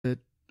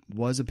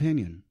was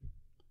opinion.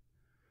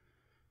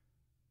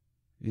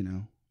 You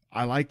know,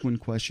 I like when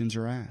questions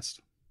are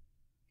asked.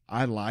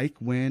 I like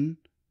when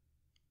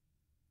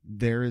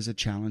there is a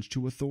challenge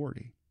to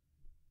authority.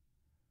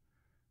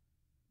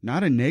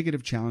 Not a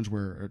negative challenge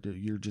where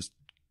you're just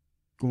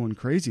going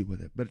crazy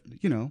with it, but,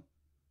 you know,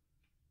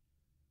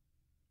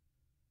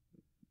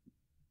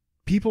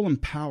 people in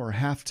power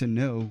have to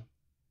know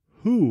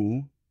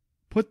who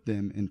put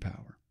them in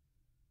power.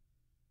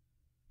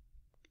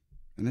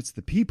 And it's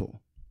the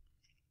people.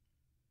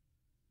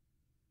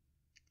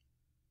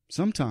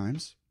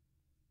 Sometimes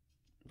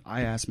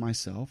I ask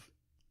myself,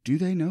 do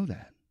they know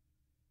that?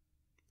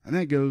 And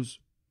that goes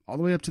all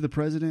the way up to the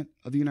President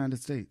of the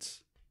United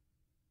States.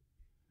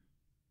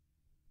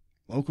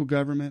 Local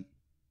government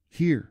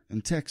here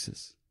in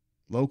Texas.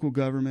 Local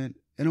government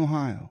in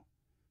Ohio.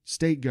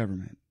 State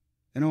government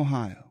in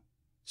Ohio.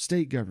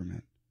 State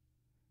government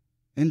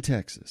in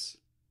Texas.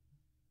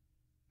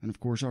 And of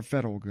course our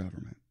federal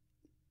government.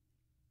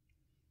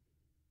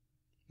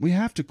 We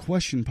have to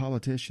question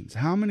politicians.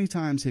 How many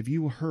times have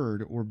you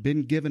heard or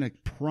been given a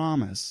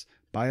promise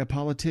by a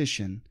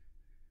politician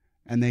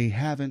and they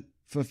haven't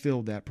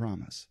fulfilled that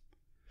promise?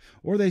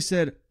 Or they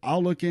said,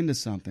 I'll look into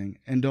something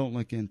and don't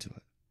look into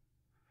it.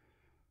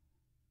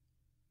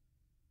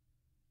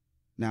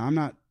 Now, I'm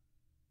not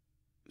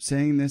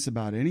saying this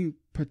about any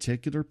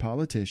particular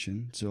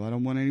politician, so I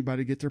don't want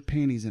anybody to get their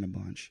panties in a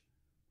bunch.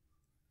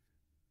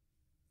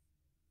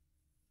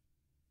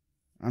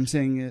 I'm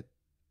saying it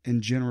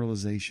in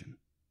generalization.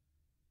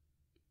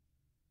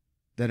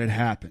 That it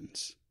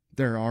happens.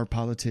 There are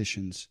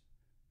politicians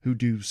who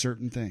do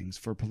certain things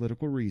for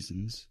political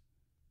reasons,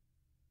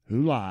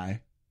 who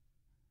lie,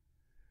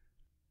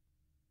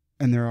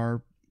 and there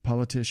are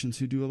politicians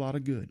who do a lot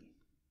of good,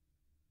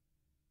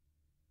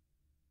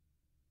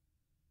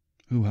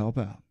 who help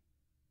out,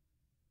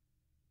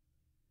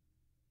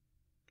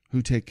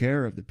 who take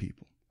care of the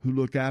people, who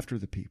look after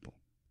the people,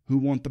 who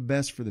want the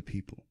best for the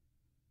people.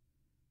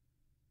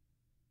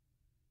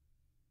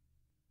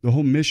 The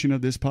whole mission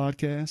of this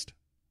podcast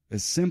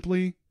is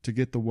simply to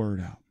get the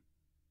word out.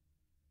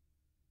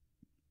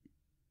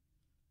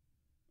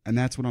 And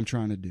that's what I'm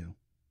trying to do.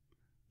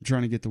 I'm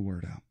trying to get the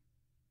word out.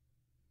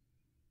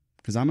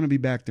 Because I'm going to be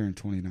back there in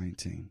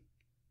 2019.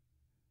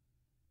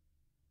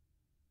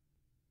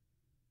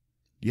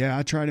 Yeah,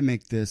 I try to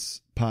make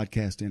this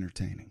podcast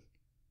entertaining.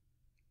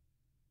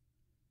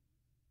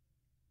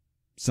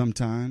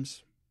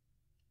 Sometimes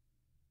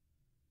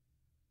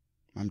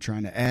I'm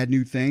trying to add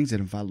new things,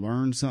 and if I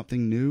learn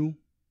something new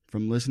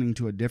from listening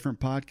to a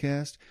different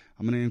podcast,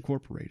 I'm going to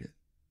incorporate it.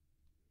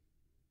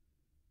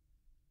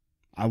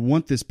 I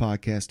want this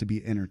podcast to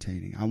be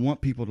entertaining. I want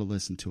people to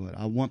listen to it.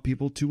 I want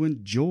people to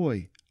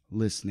enjoy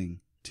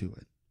listening to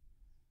it.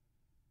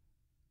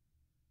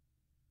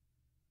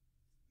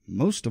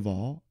 Most of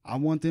all, I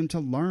want them to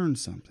learn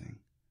something.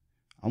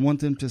 I want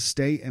them to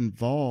stay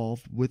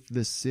involved with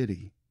the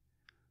city,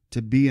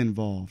 to be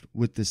involved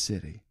with the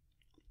city,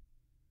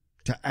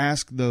 to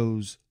ask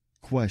those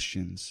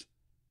questions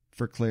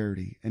for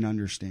clarity and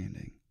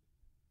understanding,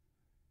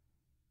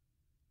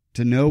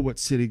 to know what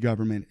city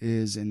government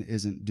is and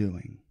isn't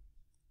doing.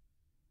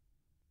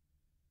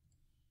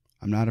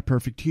 I'm not a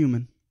perfect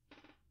human.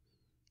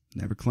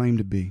 Never claimed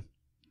to be.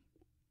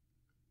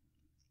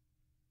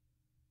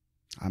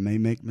 I may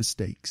make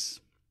mistakes.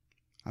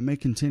 I may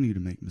continue to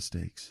make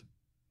mistakes.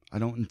 I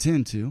don't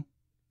intend to,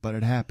 but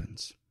it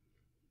happens.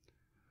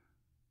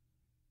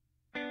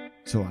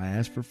 So I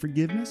ask for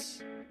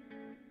forgiveness,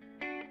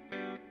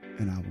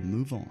 and I will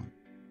move on.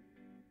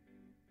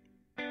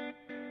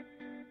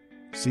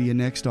 See you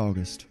next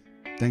August.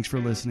 Thanks for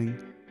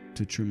listening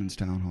to Truman's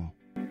Town Hall.